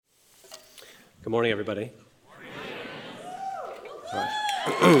Good morning, everybody. All right.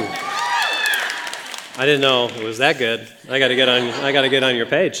 I didn't know it was that good. I got to get on your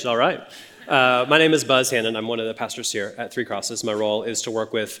page. All right. My name is Buzz Hannon. I'm one of the pastors here at Three Crosses. My role is to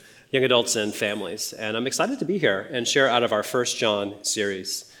work with young adults and families, and I'm excited to be here and share out of our 1 John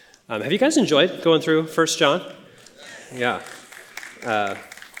series. Have you guys enjoyed going through 1 John? Yeah.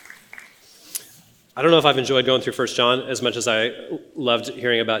 I don't know if I've enjoyed going through 1 John as much as I loved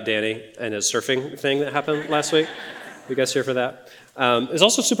hearing about Danny and his surfing thing that happened last week. You guys here for that? It's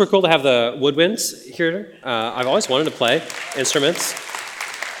also super cool to have the woodwinds here. I've always wanted to play instruments,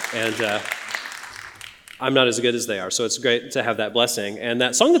 and I'm not as good as they are, so it's great to have that blessing. And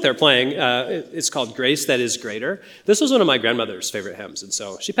that song that they're playing, it's called Grace That Is Greater. This was one of my grandmother's favorite hymns, and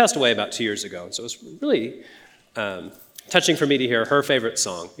so she passed away about 2 years ago, and so it was really touching for me to hear her favorite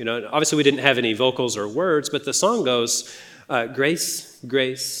song. You know, obviously we didn't have any vocals or words, but the song goes, grace,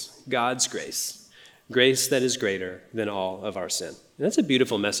 grace, God's grace, grace that is greater than all of our sin. And that's a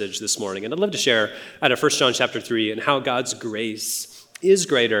beautiful message this morning, and I'd love to share out of 1 John chapter 3 and how God's grace is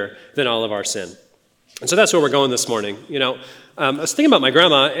greater than all of our sin. And so that's where we're going this morning. You know, I was thinking about my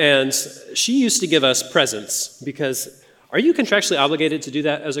grandma, and she used to give us presents because are you contractually obligated to do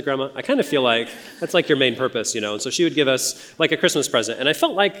that as a grandma? I kind of feel like that's like your main purpose, you know. And so she would give us like a Christmas present. And I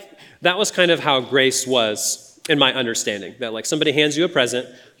felt like that was kind of how grace was in my understanding. That like somebody hands you a present,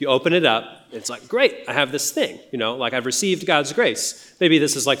 you open it up, it's like, great, I have this thing, you know, like I've received God's grace. Maybe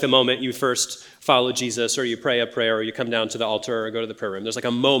this is like the moment you first follow Jesus, or you pray a prayer, or you come down to the altar or go to the prayer room. There's like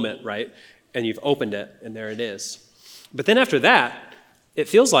a moment, right? And you've opened it, and there it is. But then after that, it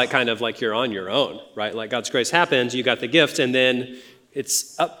feels like kind of like you're on your own, right? Like God's grace happened, you got the gift, and then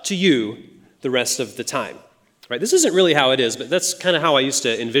it's up to you the rest of the time, right? This isn't really how it is, but that's kind of how I used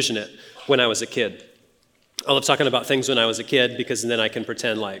to envision it when I was a kid. I love talking about things when I was a kid because then I can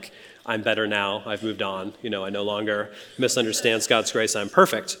pretend like I'm better now, I've moved on, you know, I no longer misunderstand God's grace, I'm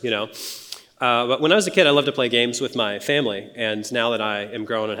perfect, you know. But when I was a kid, I loved to play games with my family, and now that I am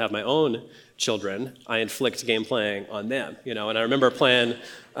grown and have my own children, I inflict game playing on them, you know. And I remember playing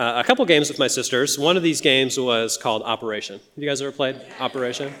a couple games with my sisters. One of these games was called Operation. Have you guys ever played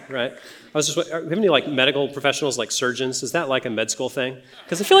Operation? Right? I was just, have any like medical professionals, like surgeons? Is that like a med school thing?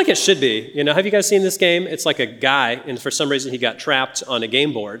 Because I feel like it should be. You know, have you guys seen this game? It's like a guy, and for some reason he got trapped on a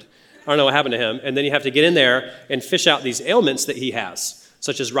game board. I don't know what happened to him. And then you have to get in there and fish out these ailments that he has,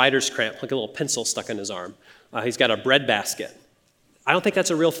 such as writer's cramp, like a little pencil stuck in his arm. He's got a bread basket. I don't think that's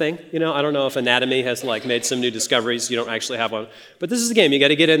a real thing. You know, I don't know if anatomy has like made some new discoveries. You don't actually have one. But this is a game. You got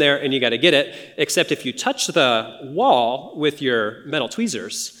to get in there and you got to get it. Except if you touch the wall with your metal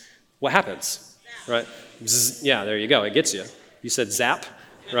tweezers, what happens? Right? Zzz, yeah, there you go. It gets you. You said zap,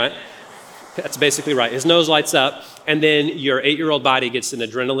 right? That's basically right. His nose lights up, and then your 8-year-old body gets an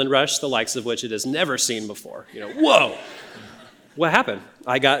adrenaline rush, the likes of which it has never seen before. You know, whoa! What happened?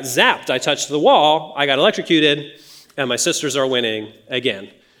 I got zapped. I touched the wall. I got electrocuted. And my sisters are winning again.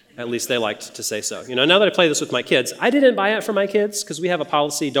 At least they liked to say so. You know, now that I play this with my kids, I didn't buy it for my kids because we have a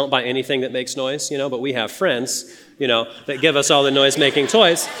policy, don't buy anything that makes noise, you know, but we have friends, you know, that give us all the noise-making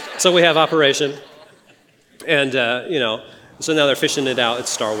toys. So we have Operation. And, you know, so now they're fishing it out. It's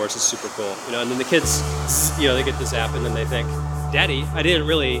Star Wars. It's super cool. You know, and then the kids, you know, they get the zap and then they think, Daddy, I didn't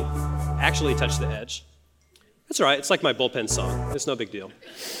really actually touch the edge. That's all right. It's like my bullpen song. It's no big deal.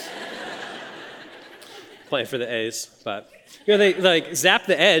 Playing for the A's, but you know, they like zap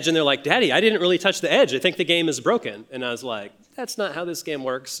the edge and they're like, Daddy, I didn't really touch the edge. I think the game is broken. And I was like, that's not how this game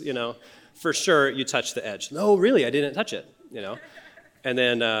works, you know. For sure, you touched the edge. No, really, I didn't touch it, you know. And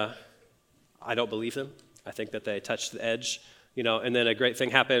then I don't believe them. I think that they touched the edge, you know. And then a great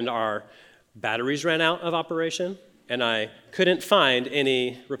thing happened. Our batteries ran out of Operation, and I couldn't find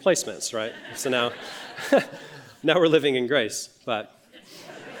any replacements, right? So now, now we're living in grace, but.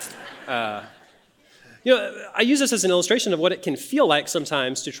 You know, I use this as an illustration of what it can feel like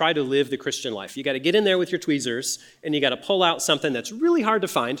sometimes to try to live the Christian life. You got to get in there with your tweezers, and you got to pull out something that's really hard to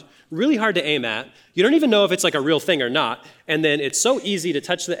find, really hard to aim at. You don't even know if it's like a real thing or not, and then it's so easy to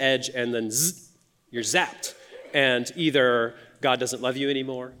touch the edge, and then zzz, you're zapped. And either God doesn't love you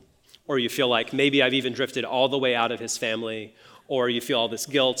anymore, or you feel like maybe I've even drifted all the way out of his family, or you feel all this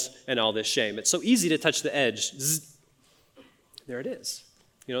guilt and all this shame. It's so easy to touch the edge. Zzz, there it is.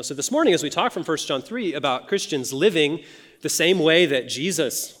 You know, so this morning as we talk from 1 John 3 about Christians living the same way that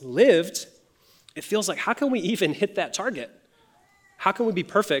Jesus lived, it feels like how can we even hit that target? How can we be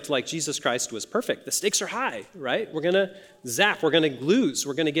perfect like Jesus Christ was perfect? The stakes are high, right? We're going to zap, we're going to lose,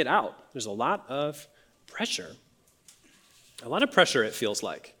 we're going to get out. There's a lot of pressure. A lot of pressure, it feels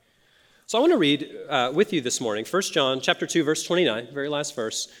like. So I want to read with you this morning 1 John chapter 2, verse 29, very last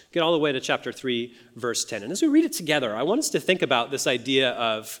verse, get all the way to chapter 3, verse 10. And as we read it together, I want us to think about this idea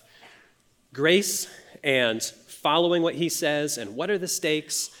of grace and following what he says, and what are the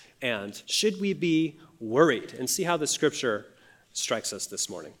stakes, and should we be worried, and see how the scripture strikes us this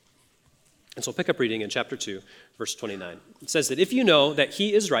morning. And so we'll pick up reading in chapter 2, verse 29. It says that if you know that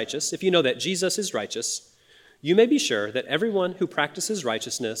he is righteous, if you know that Jesus is righteous, you may be sure that everyone who practices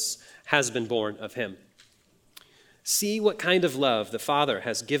righteousness has been born of him. See what kind of love the Father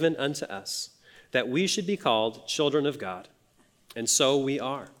has given unto us, that we should be called children of God. And so we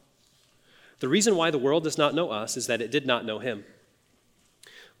are. The reason why the world does not know us is that it did not know him.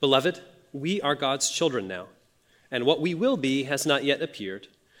 Beloved, we are God's children now, and what we will be has not yet appeared,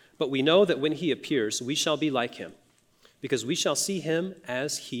 but we know that when he appears, we shall be like him, because we shall see him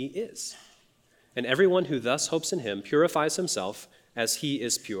as he is. And everyone who thus hopes in him purifies himself as he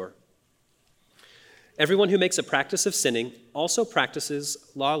is pure. Everyone who makes a practice of sinning also practices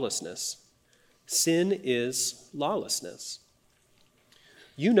lawlessness. Sin is lawlessness.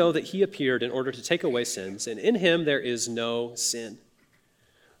 You know that he appeared in order to take away sins, and in him there is no sin.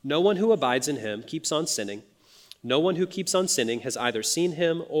 No one who abides in him keeps on sinning. No one who keeps on sinning has either seen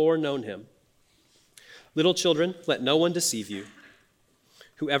him or known him. Little children, let no one deceive you.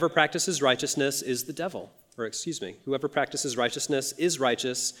 Whoever practices righteousness is the devil. Whoever practices righteousness is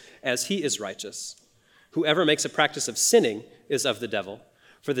righteous as he is righteous. Whoever makes a practice of sinning is of the devil,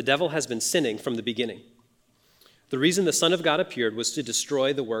 for the devil has been sinning from the beginning. The reason the Son of God appeared was to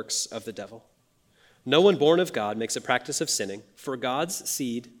destroy the works of the devil. No one born of God makes a practice of sinning, for God's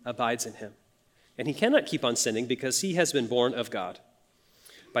seed abides in him. And he cannot keep on sinning because he has been born of God.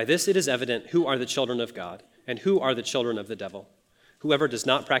 By this it is evident who are the children of God and who are the children of the devil. Whoever does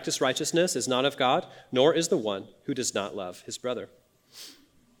not practice righteousness is not of God, nor is the one who does not love his brother.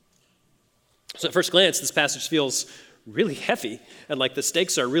 So at first glance, this passage feels really heavy, and like the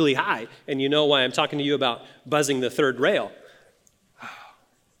stakes are really high, and you know why I'm talking to you about buzzing the third rail.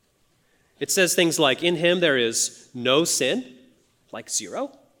 It says things like, in him there is no sin, like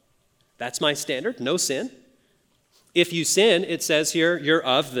zero. That's my standard, no sin. If you sin, it says here, you're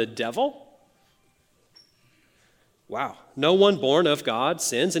of the devil. Wow, no one born of God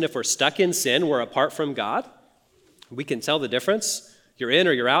sins, and if we're stuck in sin, we're apart from God. We can tell the difference. You're in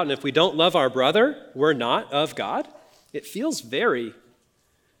or you're out, and if we don't love our brother, we're not of God. It feels very,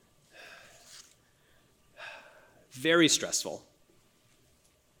 very stressful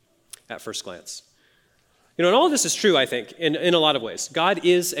at first glance. You know, and all of this is true, I think, in a lot of ways. God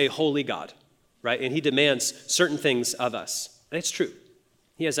is a holy God, right? And he demands certain things of us. And it's true.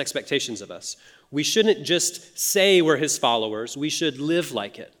 He has expectations of us. We shouldn't just say we're his followers. We should live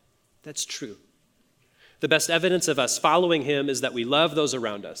like it. That's true. The best evidence of us following him is that we love those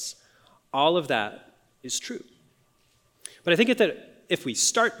around us. All of that is true. But I think that if we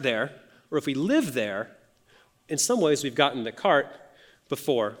start there, or if we live there, in some ways we've gotten the cart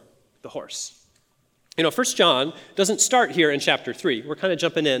before the horse. You know, 1 John doesn't start here in chapter 3. We're kind of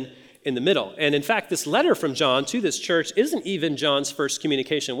jumping in the middle. And in fact, this letter from John to this church isn't even John's first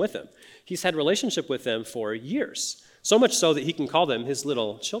communication with them. He's had relationship with them for years, so much so that he can call them his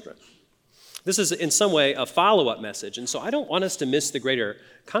little children. This is in some way a follow-up message, and so I don't want us to miss the greater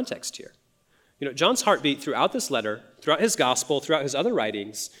context here. You know, John's heartbeat throughout this letter, throughout his gospel, throughout his other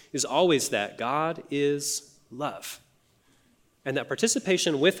writings, is always that God is love, and that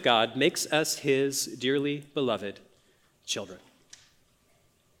participation with God makes us his dearly beloved children.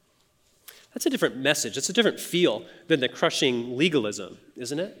 That's a different message. It's a different feel than the crushing legalism,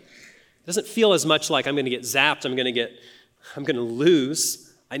 isn't it? It doesn't feel as much like I'm going to get zapped, I'm going to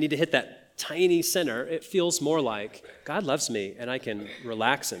lose. I need to hit that tiny center. It feels more like God loves me, and I can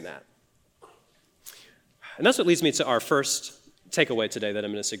relax in that. And that's what leads me to our first takeaway today that I'm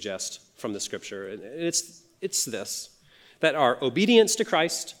going to suggest from the scripture. And it's this, that our obedience to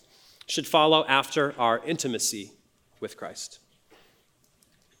Christ should follow after our intimacy with Christ.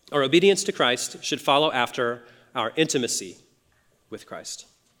 Our obedience to Christ should follow after our intimacy with Christ.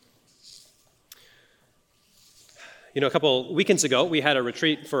 You know, a couple weekends ago, we had a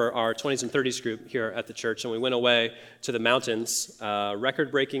retreat for our 20s and 30s group here at the church, and we went away to the mountains,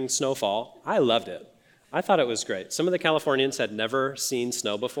 record-breaking snowfall. I loved it. I thought it was great. Some of the Californians had never seen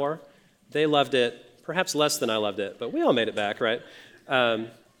snow before. They loved it, perhaps less than I loved it, but we all made it back, right? And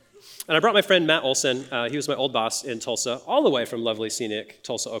I brought my friend Matt Olson. He was my old boss in Tulsa, all the way from lovely, scenic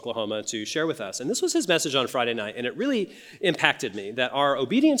Tulsa, Oklahoma, to share with us. And this was his message on Friday night, and it really impacted me, that our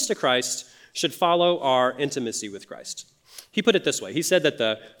obedience to Christ should follow our intimacy with Christ. He put it this way. He said that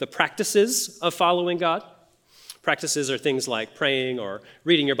the practices of following God Practices are things like praying or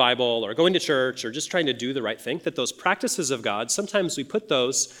reading your Bible or going to church or just trying to do the right thing, that those practices of God, sometimes we put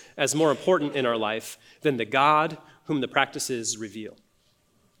those as more important in our life than the God whom the practices reveal.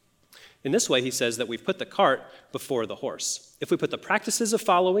 In this way, he says that we've put the cart before the horse. If we put the practices of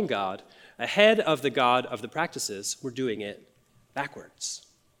following God ahead of the God of the practices, we're doing it backwards.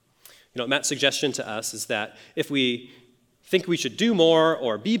 Matt's suggestion to us is that if we think we should do more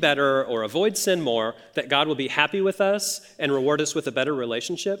or be better or avoid sin more, that God will be happy with us and reward us with a better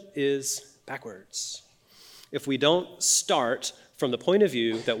relationship is backwards. If we don't start from the point of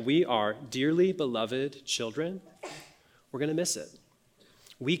view that we are dearly beloved children, we're going to miss it.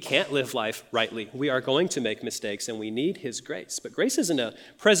 We can't live life rightly. We are going to make mistakes, and we need his grace. But grace isn't a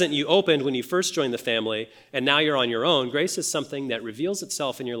present you opened when you first joined the family, and now you're on your own. Grace is something that reveals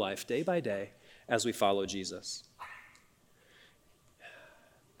itself in your life day by day as we follow Jesus.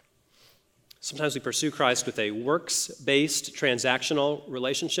 Sometimes we pursue Christ with a works-based transactional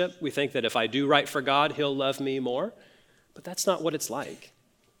relationship. We think that if I do right for God, he'll love me more. But that's not what it's like.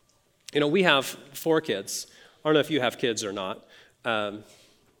 We have 4 kids. I don't know if you have kids or not.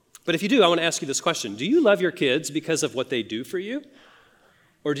 But if you do, I want to ask you this question. Do you love your kids because of what they do for you?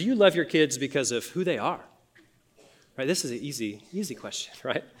 Or do you love your kids because of who they are? Right? This is an easy question,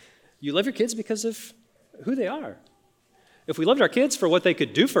 right? You love your kids because of who they are. If we loved our kids for what they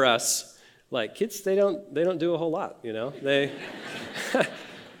could do for us, like kids, they don't do a whole lot,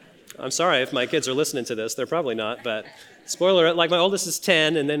 I'm sorry if my kids are listening to this. They're probably not, but spoiler, like my oldest is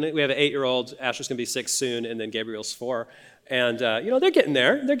 10, and then we have an 8-year-old. Asher's going to be 6 soon, and then Gabriel's 4. And, they're getting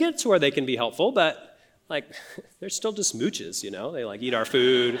there. They're getting to where they can be helpful, but, they're still just mooches, They, eat our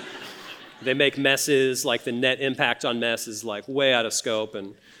food. They make messes. The net impact on mess is, way out of scope,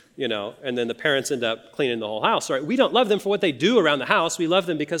 and then the parents end up cleaning the whole house, right? We don't love them for what they do around the house. We love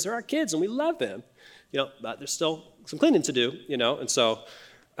them because they're our kids and we love them, but there's still some cleaning to do, and so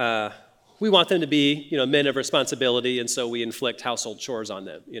we want them to be, men of responsibility, and so we inflict household chores on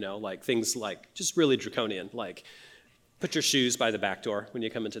them, things just really draconian, put your shoes by the back door when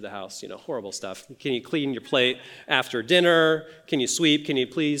you come into the house, horrible stuff. Can you clean your plate after dinner? Can you sweep? Can you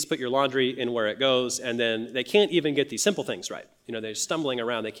please put your laundry in where it goes? And then they can't even get these simple things right. They're stumbling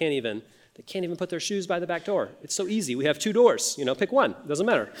around. They can't even put their shoes by the back door. It's so easy. We have 2 doors. Pick one. It doesn't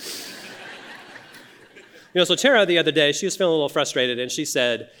matter. So Tara, the other day, she was feeling a little frustrated, and she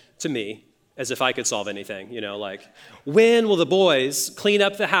said to me, as if I could solve anything, when will the boys clean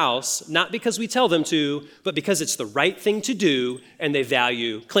up the house, not because we tell them to, but because it's the right thing to do, and they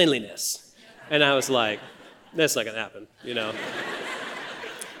value cleanliness? And I was like, that's not going to happen,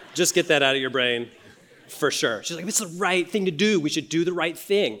 Just get that out of your brain, for sure. She's like, it's the right thing to do. We should do the right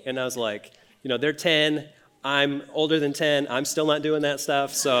thing. And I was like, they're 10. I'm older than 10. I'm still not doing that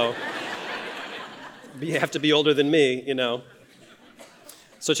stuff, so you have to be older than me,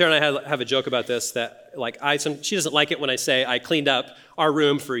 So Tara and I have a joke about this, that she doesn't like it when I say I cleaned up our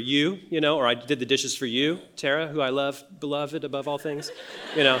room for you, or I did the dishes for you, Tara, who I love, beloved above all things,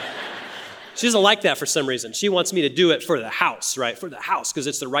 She doesn't like that for some reason. She wants me to do it for the house, right? For the house, because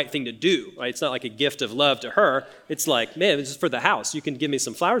it's the right thing to do, right? It's not like a gift of love to her. It's like, man, it's just for the house. You can give me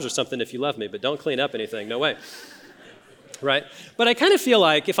some flowers or something if you love me, but don't clean up anything. No way. Right? But I kind of feel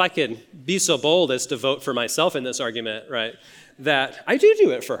like if I can be so bold as to vote for myself in this argument, right, that I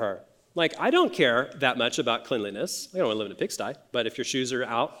do it for her. I don't care that much about cleanliness. I don't want to live in a pigsty, but if your shoes are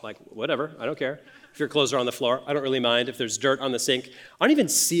out, whatever, I don't care. If your clothes are on the floor, I don't really mind. If there's dirt on the sink, I don't even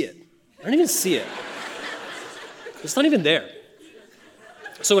see it. It's not even there.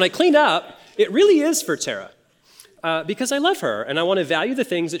 So when I cleaned up, it really is for Tara, because I love her, and I want to value the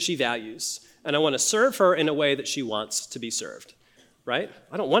things that she values, and I want to serve her in a way that she wants to be served, right?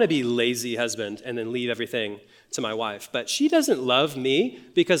 I don't want to be lazy husband and then leave everything to my wife, but she doesn't love me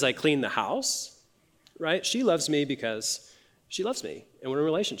because I clean the house, right? She loves me because she loves me, and we're in a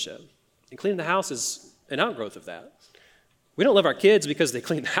relationship, and cleaning the house is an outgrowth of that. We don't love our kids because they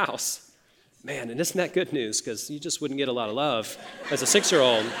clean the house. Man, and isn't that good news? Because you just wouldn't get a lot of love as a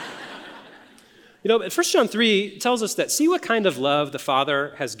 6-year-old. But 1 John 3 tells us that see what kind of love the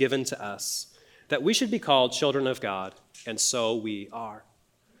Father has given to us, that we should be called children of God, and so we are.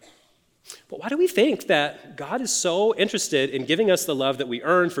 But why do we think that God is so interested in giving us the love that we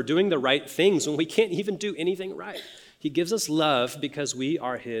earn for doing the right things when we can't even do anything right? He gives us love because we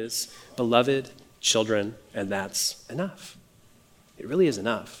are his beloved children, and that's enough. It really is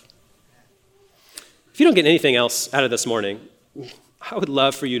enough. If you don't get anything else out of this morning, I would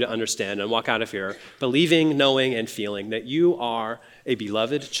love for you to understand and walk out of here believing, knowing, and feeling that you are a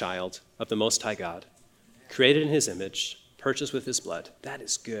beloved child of the Most High God, created in his image, purchased with his blood. That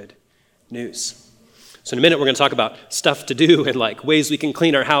is good news. So in a minute, we're going to talk about stuff to do and like ways we can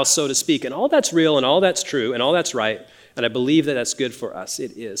clean our house, so to speak. And all that's real and all that's true and all that's right. And I believe that that's good for us.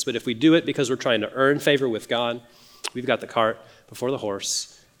 It is. But if we do it because we're trying to earn favor with God, we've got the cart before the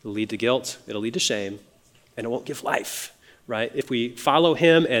horse. It'll lead to guilt. It'll lead to shame. And it won't give life, right? If we follow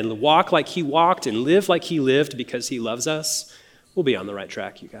him and walk like he walked and live like he lived because he loves us, we'll be on the right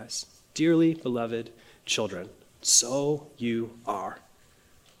track, you guys. Dearly beloved children, so you are.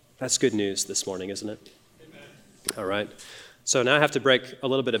 That's good news this morning, isn't it? Amen. All right. So now I have to break a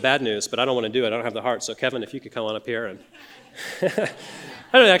little bit of bad news, but I don't want to do it. I don't have the heart. So Kevin, if you could come on up here. And I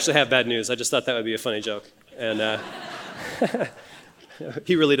don't actually have bad news. I just thought that would be a funny joke. And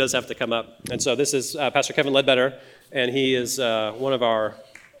he really does have to come up. And so this is Pastor Kevin Ledbetter, and he is one of our,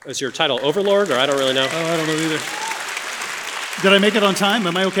 is your title Overlord, or I don't really know? Oh, I don't know either. Did I make it on time?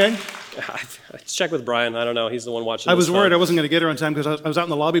 Am I okay? I checked with Brian. I don't know. He's the one watching. I was worried I wasn't going to get her on time because I was out in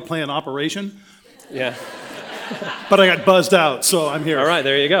the lobby playing Operation. Yeah. But I got buzzed out, so I'm here. All right,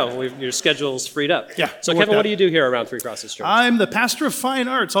 there you go. Your schedule's freed up. Yeah. So Kevin, what do you do here around Three Crosses Church? I'm the pastor of fine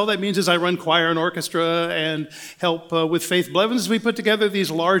arts. All that means is I run choir and orchestra and help with Faith Blevins. We put together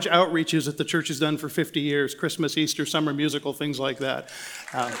these large outreaches that the church has done for 50 years, Christmas, Easter, summer musical, things like that.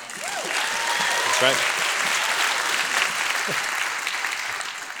 That's right.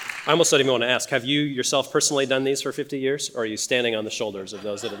 I almost don't even want to ask, have you yourself personally done these for 50 years, or are you standing on the shoulders of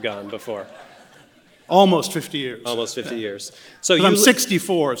those that have gone before? Almost 50 years. Almost 50 years. So I'm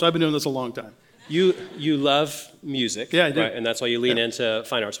 64, so I've been doing this a long time. You love music, yeah, I do. Right? And that's why you lean into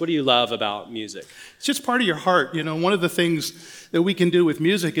fine arts. What do you love about music? It's just part of your heart. You know, one of the things that we can do with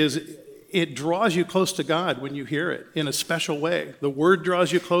music is it draws you close to God when you hear it in a special way. The word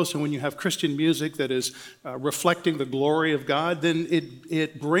draws you close, and when you have Christian music that is reflecting the glory of God, then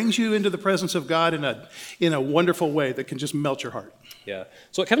it brings you into the presence of God in a wonderful way that can just melt your heart. Yeah.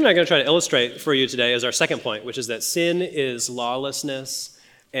 So what Kevin and I are going to try to illustrate for you today is our second point, which is that sin is lawlessness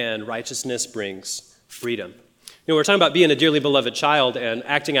and righteousness brings freedom. You know, we're talking about being a dearly beloved child and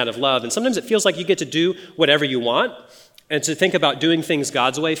acting out of love, and sometimes it feels like you get to do whatever you want, and to think about doing things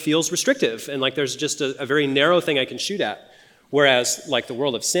God's way feels restrictive, and like there's just a very narrow thing I can shoot at. Whereas like the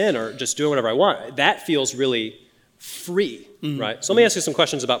world of sin or just doing whatever I want, that feels really free, right? So let me ask you some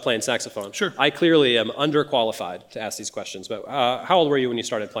questions about playing saxophone. Sure. I clearly am underqualified to ask these questions, but how old were you when you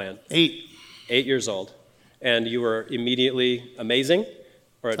started playing? 8. 8 years old. And you were immediately amazing?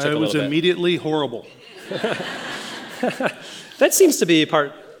 Or it took a little bit? I was immediately horrible. That seems to be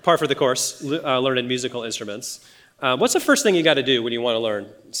par for the course, learning musical instruments. What's the first thing you got to do when you want to learn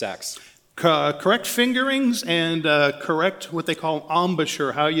sax? Correct fingerings and correct what they call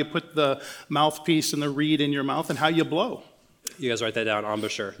embouchure, how you put the mouthpiece and the reed in your mouth and how you blow. You guys write that down,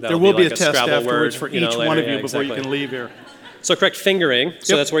 embouchure. There will be a test Scrabble afterwards word, for each one of you before exactly. you can leave here. So correct fingering,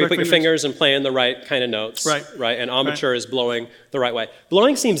 so that's where you put your fingers and playing the right kind of notes. Right. And embouchure is blowing the right way.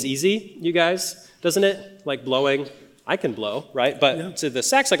 Blowing seems easy, you guys, doesn't it? Like blowing, I can blow, right? But to the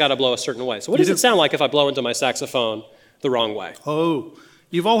sax, I got to blow a certain way. So what does it sound like if I blow into my saxophone the wrong way? Oh,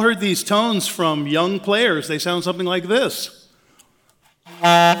 you've all heard these tones from young players. They sound something like this.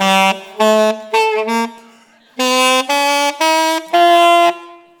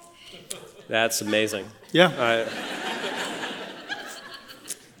 That's amazing. Yeah.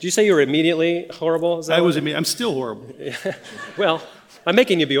 Did you say you were immediately horrible? Is that I'm still horrible. Well, I'm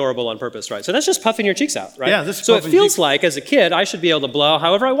making you be horrible on purpose, right? So that's just puffing your cheeks out, right? Yeah, this is so it puffing feels like, as a kid, I should be able to blow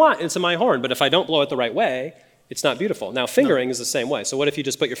however I want into my horn, but if I don't blow it the right way, it's not beautiful. Now, fingering is the same way. So what if you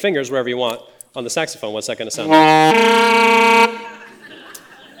just put your fingers wherever you want on the saxophone? What's that going to sound like?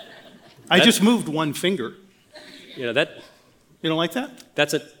 I just moved one finger. You know, that... You don't like that?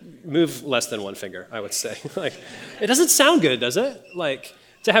 That's a move less than one finger, I would say. Like, it doesn't sound good, does it? Like,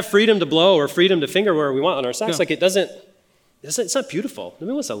 to have freedom to blow or freedom to finger where we want on our sax, like it's not beautiful.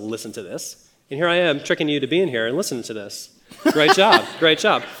 Nobody wants to listen to this. And here I am tricking you to be in here and listening to this. Great job, great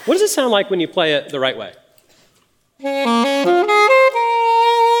job. What does it sound like when you play it the right way?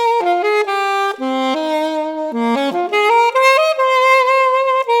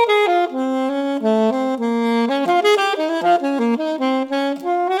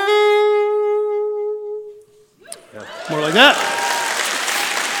 More like that.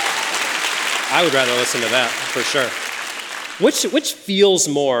 I would rather listen to that, for sure. Which feels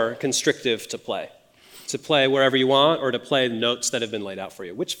more constrictive to play? To play wherever you want or to play notes that have been laid out for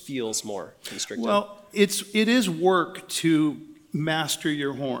you? Which feels more constrictive? Well, it is work to master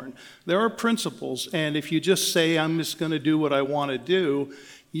your horn. There are principles, and if you just say, I'm just going to do what I want to do,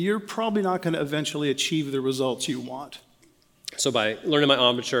 you're probably not going to eventually achieve the results you want. So by learning my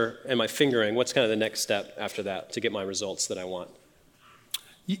embouchure and my fingering, what's kind of the next step after that to get my results that I want?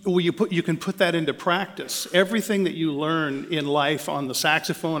 you can put that into practice. Everything that you learn in life on the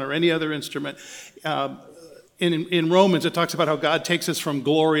saxophone or any other instrument, in Romans it talks about how God takes us from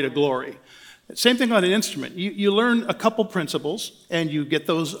glory to glory. Same thing on an instrument. You learn a couple principles and you get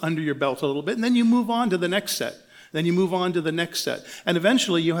those under your belt a little bit, and then you move on to the next set. Then you move on to the next set. And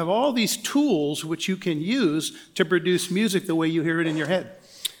eventually you have all these tools which you can use to produce music the way you hear it in your head.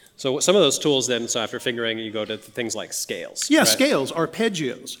 So some of those tools then, so after fingering, you go to things like scales. Yeah, right? Scales,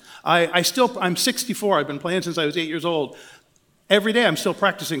 arpeggios. I'm 64. I've been playing since I was 8 years old. Every day I'm still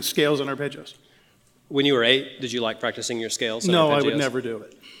practicing scales and arpeggios. When you were 8, did you like practicing your scales? And No, arpeggios? I would never do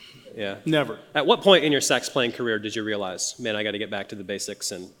it. Yeah. Never. At what point in your sax playing career did you realize, man, I got to get back to the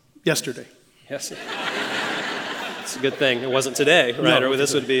basics? And Yesterday. yes, it's a good thing it wasn't today, right? No, or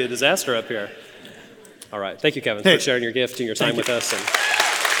this would be a disaster up here. All right, thank you, Kevin, Hey. for sharing your gift and your time with us. And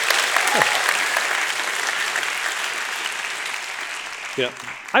you know,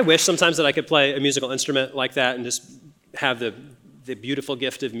 I wish sometimes that I could play a musical instrument like that and just have the beautiful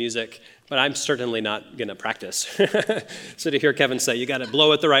gift of music, but I'm certainly not going to practice. So to hear Kevin say, you got to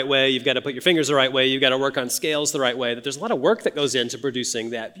blow it the right way, you've got to put your fingers the right way, you've got to work on scales the right way, that there's a lot of work that goes into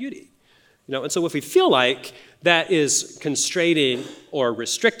producing that beauty. You know, and so if we feel like that is constraining or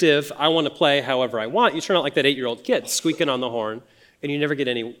restrictive, I want to play however I want, you turn out like that 8-year-old kid squeaking on the horn, and you never get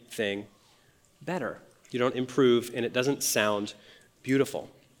anything better. You don't improve, and it doesn't sound beautiful.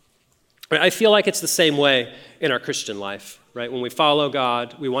 I feel like it's the same way in our Christian life, right? When we follow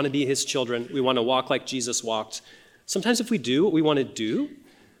God, we want to be his children. We want to walk like Jesus walked. Sometimes if we do what we want to do,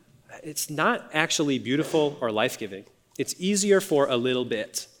 it's not actually beautiful or life-giving. It's easier for a little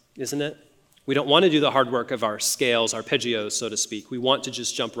bit, isn't it? We don't want to do the hard work of our scales, arpeggios, so to speak. We want to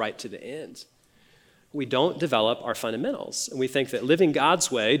just jump right to the end. We don't develop our fundamentals. And we think that living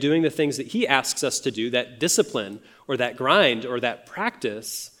God's way, doing the things that he asks us to do, that discipline or that grind or that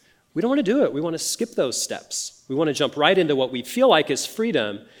practice, we don't want to do it. We want to skip those steps. We want to jump right into what we feel like is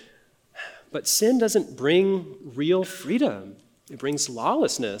freedom. But sin doesn't bring real freedom. It brings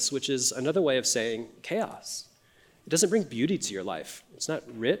lawlessness, which is another way of saying chaos. It doesn't bring beauty to your life. It's not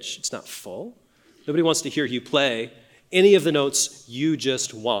rich. It's not full. Nobody wants to hear you play any of the notes you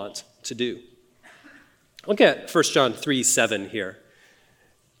just want to do. Look at 1 John 3:7 here.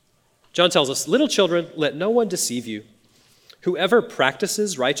 John tells us, "Little children, let no one deceive you. Whoever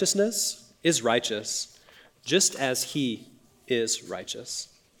practices righteousness is righteous, just as he is righteous."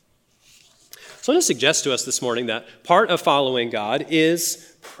 So I want to suggest to us this morning that part of following God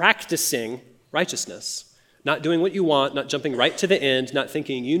is practicing righteousness. Not doing what you want, not jumping right to the end, not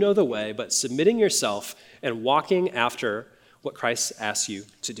thinking you know the way, but submitting yourself and walking after what Christ asks you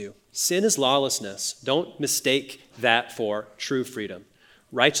to do. Sin is lawlessness. Don't mistake that for true freedom.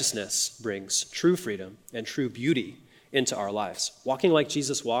 Righteousness brings true freedom and true beauty into our lives. Walking like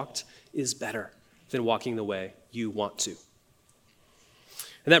Jesus walked is better than walking the way you want to.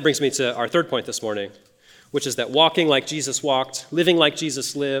 And that brings me to our third point this morning, which is that walking like Jesus walked, living like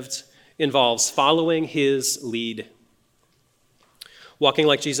Jesus lived, involves following his lead. Walking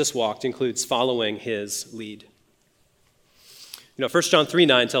like Jesus walked includes following his lead. You know, 1 John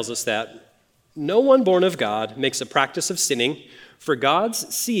 3:9 tells us that no one born of God makes a practice of sinning, for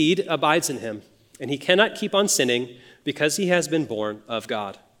God's seed abides in him, and he cannot keep on sinning because he has been born of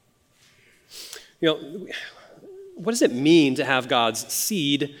God. You know, what does it mean to have God's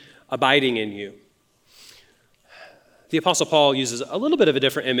seed abiding in you? The Apostle Paul uses a little bit of a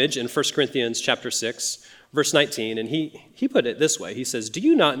different image in 1 Corinthians chapter 6, verse 19, and he put it this way. He says, "Do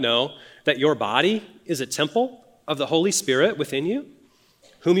you not know that your body is a temple of the Holy Spirit within you,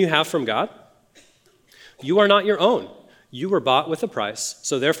 whom you have from God? You are not your own. You were bought with a price,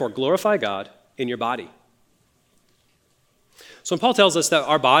 so therefore glorify God in your body." So when Paul tells us that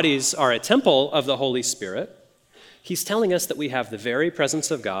our bodies are a temple of the Holy Spirit, he's telling us that we have the very presence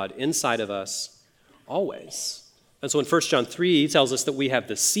of God inside of us always. And so in 1 John 3, he tells us that we have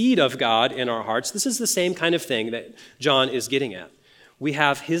the seed of God in our hearts. This is the same kind of thing that John is getting at. We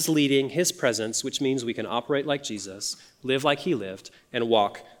have his leading, his presence, which means we can operate like Jesus, live like he lived, and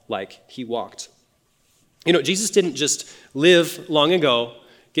walk like he walked. You know, Jesus didn't just live long ago,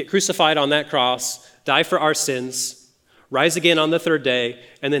 get crucified on that cross, die for our sins, rise again on the third day,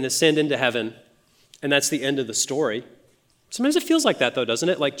 and then ascend into heaven, and that's the end of the story. Sometimes it feels like that, though, doesn't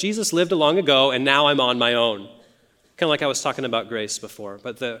it? Like Jesus lived long ago, and now I'm on my own. Kind of like I was talking about grace before.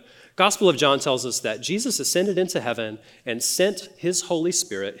 But the Gospel of John tells us that Jesus ascended into heaven and sent his Holy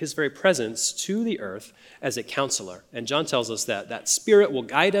Spirit, his very presence, to the earth as a counselor. And John tells us that that Spirit will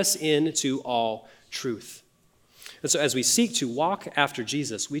guide us into all truth. And so as we seek to walk after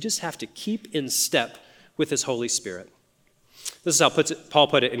Jesus, we just have to keep in step with his Holy Spirit. This is how Paul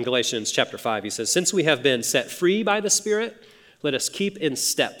put it in Galatians chapter 5. He says, "Since we have been set free by the Spirit, let us keep in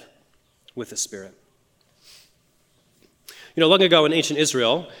step with the Spirit." Long ago in ancient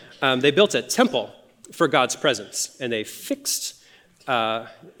Israel, they built a temple for God's presence, and they fixed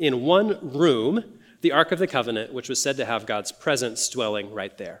in one room the Ark of the Covenant, which was said to have God's presence dwelling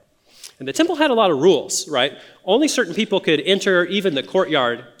right there. And the temple had a lot of rules, right? Only certain people could enter even the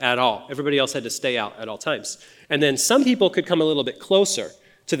courtyard at all. Everybody else had to stay out at all times. And then some people could come a little bit closer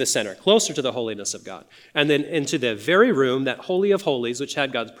to the center, closer to the holiness of God. And then into the very room, that Holy of Holies, which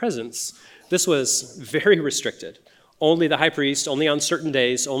had God's presence, this was very restricted. Only the high priest, only on certain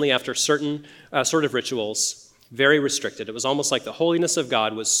days, only after certain sort of rituals, very restricted. It was almost like the holiness of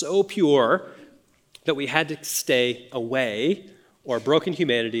God was so pure that we had to stay away, or broken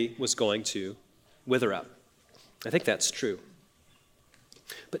humanity was going to wither up. I think that's true.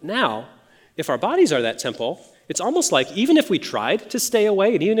 But now, if our bodies are that temple, it's almost like even if we tried to stay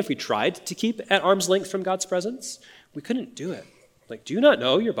away, and even if we tried to keep at arm's length from God's presence, we couldn't do it. Like, do you not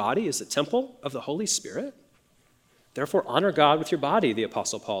know your body is the temple of the Holy Spirit? Therefore, honor God with your body, the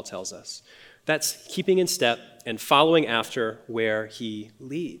Apostle Paul tells us. That's keeping in step and following after where he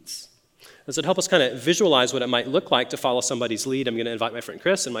leads. And so to help us kind of visualize what it might look like to follow somebody's lead, I'm going to invite my friend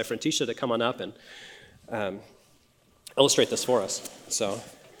Chris and my friend Tisha to come on up and illustrate this for us. So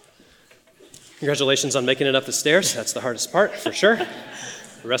congratulations on making it up the stairs. That's the hardest part, for sure.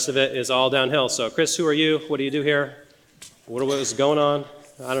 The rest of it is all downhill. So Chris, who are you? What do you do here? What was going on?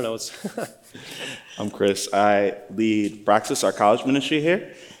 I don't know. I'm Chris. I lead Praxis, our college ministry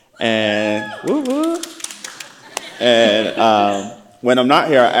here. And woo-woo. And when I'm not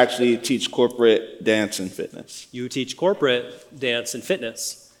here, I actually teach corporate dance and fitness. You teach corporate dance and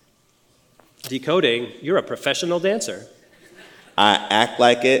fitness. Decoding, you're a professional dancer. I act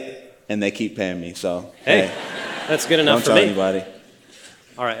like it, and they keep paying me, so hey. That's good enough for me. Don't tell anybody.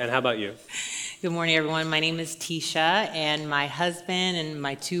 All right, and how about you? Good morning, everyone. My name is Tisha, and my husband and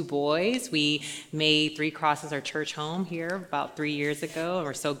my two boys, we made Three Crosses our church home here about 3 years ago, and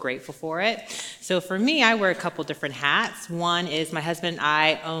we're so grateful for it. So for me, I wear a couple different hats. One is my husband and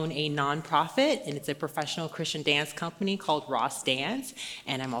I own a nonprofit, and it's a professional Christian dance company called Ross Dance,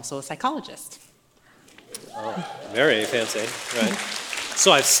 and I'm also a psychologist. Oh, very fancy, right?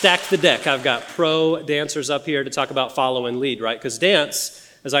 So I've stacked the deck. I've got pro dancers up here to talk about follow and lead, right? Because dance,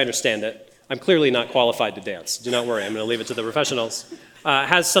 as I understand it, I'm clearly not qualified to dance. Do not worry, I'm going to leave it to the professionals.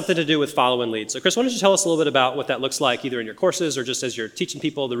 Has something to do with follow and lead. So Chris, why don't you tell us a little bit about what that looks like, either in your courses or just as you're teaching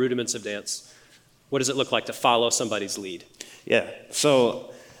people the rudiments of dance. What does it look like to follow somebody's lead? Yeah,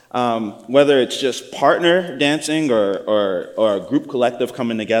 so whether it's just partner dancing or a group collective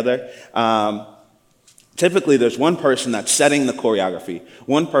coming together, typically there's one person that's setting the choreography,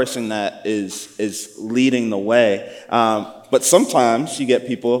 one person that is leading the way. But sometimes you get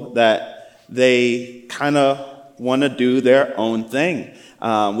people that they kind of want to do their own thing.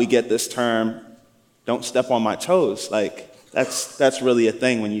 We get this term, "don't step on my toes." Like, that's really a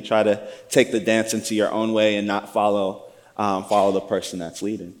thing when you try to take the dance into your own way and not follow the person that's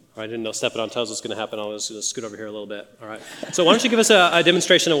leading. I didn't know stepping on toes was going to happen. I was going to scoot over here a little bit. All right. So why don't you give us a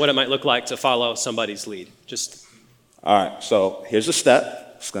demonstration of what it might look like to follow somebody's lead? All right, so here's a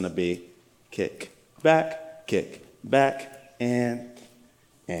step. It's going to be kick, back, and.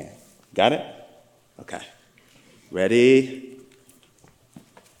 Got it? Okay. Ready?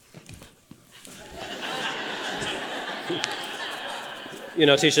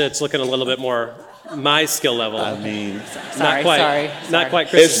 Tisha, it's looking a little bit more my skill level. I mean, not quite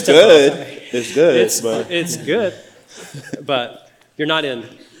Chris's It's good. It's good. It's good, but you're not in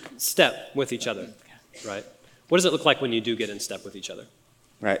step with each other, right? What does it look like when you do get in step with each other?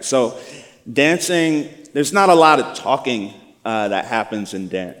 Right. So dancing, there's not a lot of talking that happens in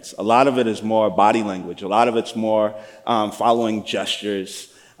dance. A lot of it is more body language. A lot of it's more following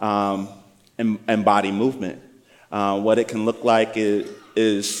gestures and body movement. What it can look like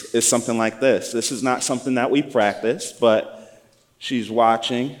is something like this. This is not something that we practice, but she's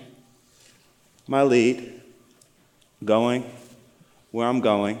watching my lead, going where I'm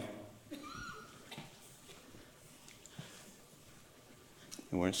going,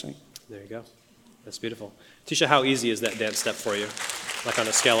 and we're in sync. There you go. That's beautiful. Tisha, how easy is that dance step for you? Like on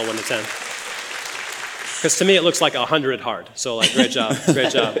a scale of 1 to 10? Because to me, it looks like 100 hard. So great job,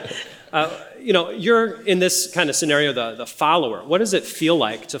 great job. You're in this kind of scenario, the follower. What does it feel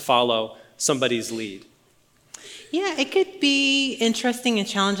like to follow somebody's lead? Yeah, it could be interesting and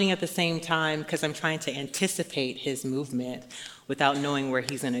challenging at the same time because I'm trying to anticipate his movement without knowing where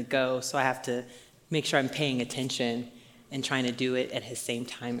he's going to go. So I have to make sure I'm paying attention and trying to do it at his same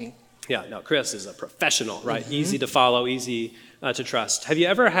timing. Yeah, no, Chris is a professional, right? Easy to follow, easy to trust. Have you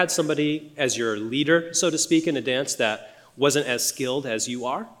ever had somebody as your leader, so to speak, in a dance that wasn't as skilled as you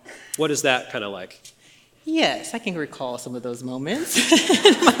are? What is that kind of like? Yes, I can recall some of those moments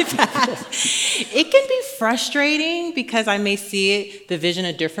in my past. It can be frustrating because I may see the vision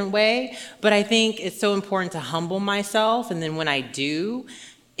a different way, but I think it's so important to humble myself, and then when I do,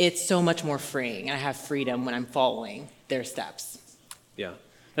 it's so much more freeing. I have freedom when I'm following their steps. Yeah,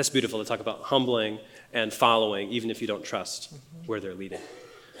 that's beautiful to talk about humbling and following, even if you don't trust where they're leading.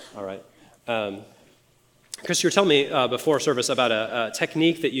 All right. Chris, you were telling me before service about a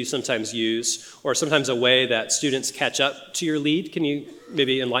technique that you sometimes use, or sometimes a way that students catch up to your lead. Can you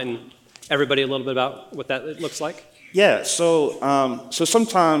maybe enlighten everybody a little bit about what that looks like? Yeah, so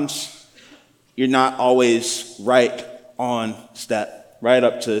sometimes you're not always right on step, right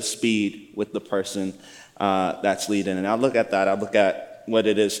up to speed with the person that's leading. And I look at that, I look at what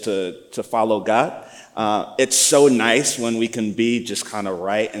it is to follow God. It's so nice when we can be just kind of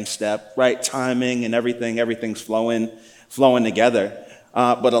right in step, right timing and everything's flowing together.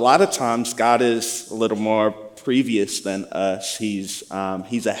 But a lot of times God is a little more previous than us. He's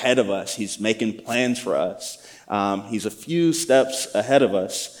ahead of us. He's making plans for us. He's a few steps ahead of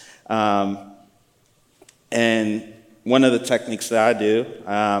us. And one of the techniques that I do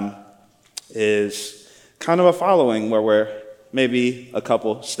is kind of a following where we're maybe a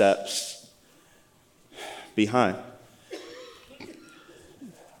couple steps behind.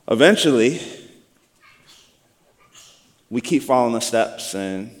 Eventually, we keep following the steps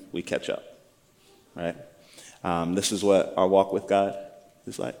and we catch up, right? This is what our walk with God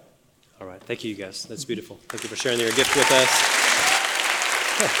is like. All right. Thank you, guys. That's beautiful. Thank you for sharing your gift with us.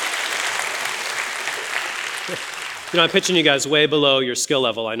 You know, I'm pitching you guys way below your skill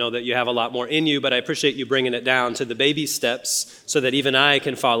level. I know that you have a lot more in you, but I appreciate you bringing it down to the baby steps so that even I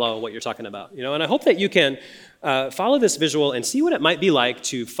can follow what you're talking about. You know, and I hope that you can follow this visual and see what it might be like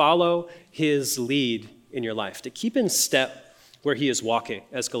to follow his lead in your life, to keep in step where he is walking,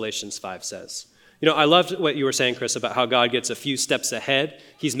 as Galatians 5 says. You know, I loved what you were saying, Chris, about how God gets a few steps ahead.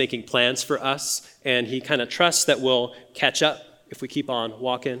 He's making plans for us, and he kind of trusts that we'll catch up if we keep on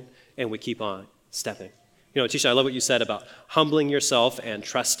walking and we keep on stepping. You know, Tisha, I love what you said about humbling yourself and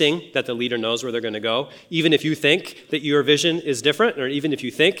trusting that the leader knows where they're going to go, even if you think that your vision is different, or even if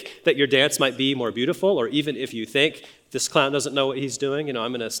you think that your dance might be more beautiful, or even if you think this clown doesn't know what he's doing, you know,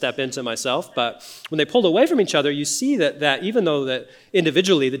 I'm going to step into myself. But when they pulled away from each other, you see that even though that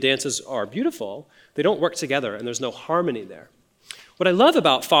individually the dances are beautiful, they don't work together, and there's no harmony there. What I love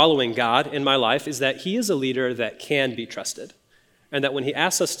about following God in my life is that he is a leader that can be trusted. And that when he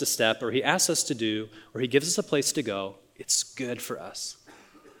asks us to step, or he asks us to do, or he gives us a place to go, it's good for us.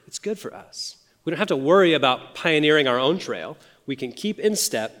 It's good for us. We don't have to worry about pioneering our own trail. We can keep in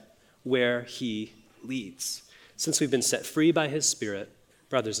step where he leads. Since we've been set free by his Spirit,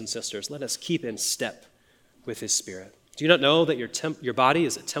 brothers and sisters, let us keep in step with his Spirit. Do you not know that your body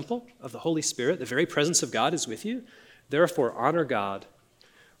is a temple of the Holy Spirit? The very presence of God is with you. Therefore, honor God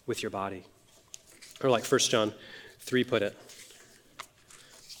with your body. Or like 1 John 3 put it,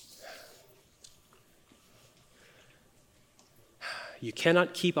 you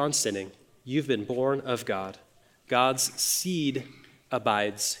cannot keep on sinning. You've been born of God. God's seed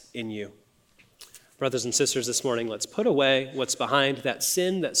abides in you. Brothers and sisters, this morning, let's put away what's behind that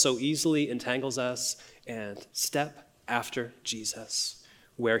sin that so easily entangles us and step after Jesus,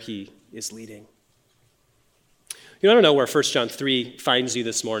 where he is leading. You know, I don't know where 1 John 3 finds you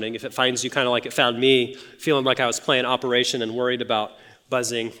this morning. If it finds you kind of like it found me, feeling like I was playing Operation and worried about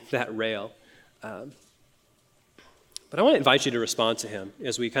buzzing that rail. But I want to invite you to respond to him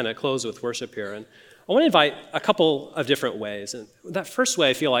as we kind of close with worship here. And I want to invite a couple of different ways. And that first way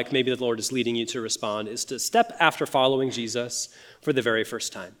I feel like maybe the Lord is leading you to respond is to step after following Jesus for the very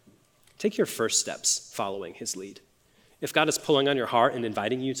first time. Take your first steps following his lead. If God is pulling on your heart and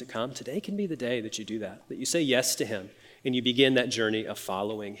inviting you to come, today can be the day that you do that you say yes to him and you begin that journey of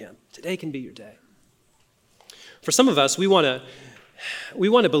following him. Today can be your day. For some of us, we want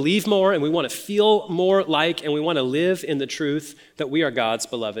to believe more, and we want to feel more like, and we want to live in the truth that we are God's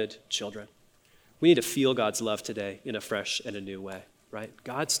beloved children. We need to feel God's love today in a fresh and a new way, right?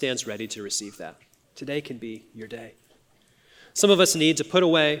 God stands ready to receive that. Today can be your day. Some of us need to put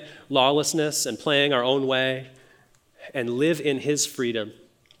away lawlessness and playing our own way and live in his freedom,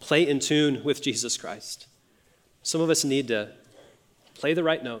 play in tune with Jesus Christ. Some of us need to play the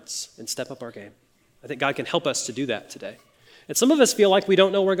right notes and step up our game. I think God can help us to do that today. And some of us feel like we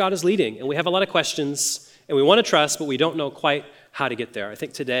don't know where God is leading, and we have a lot of questions, and we want to trust, but we don't know quite how to get there. I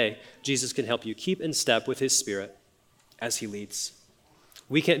think today, Jesus can help you keep in step with his Spirit as he leads.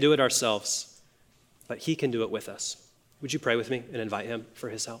 We can't do it ourselves, but he can do it with us. Would you pray with me and invite him for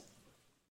his help?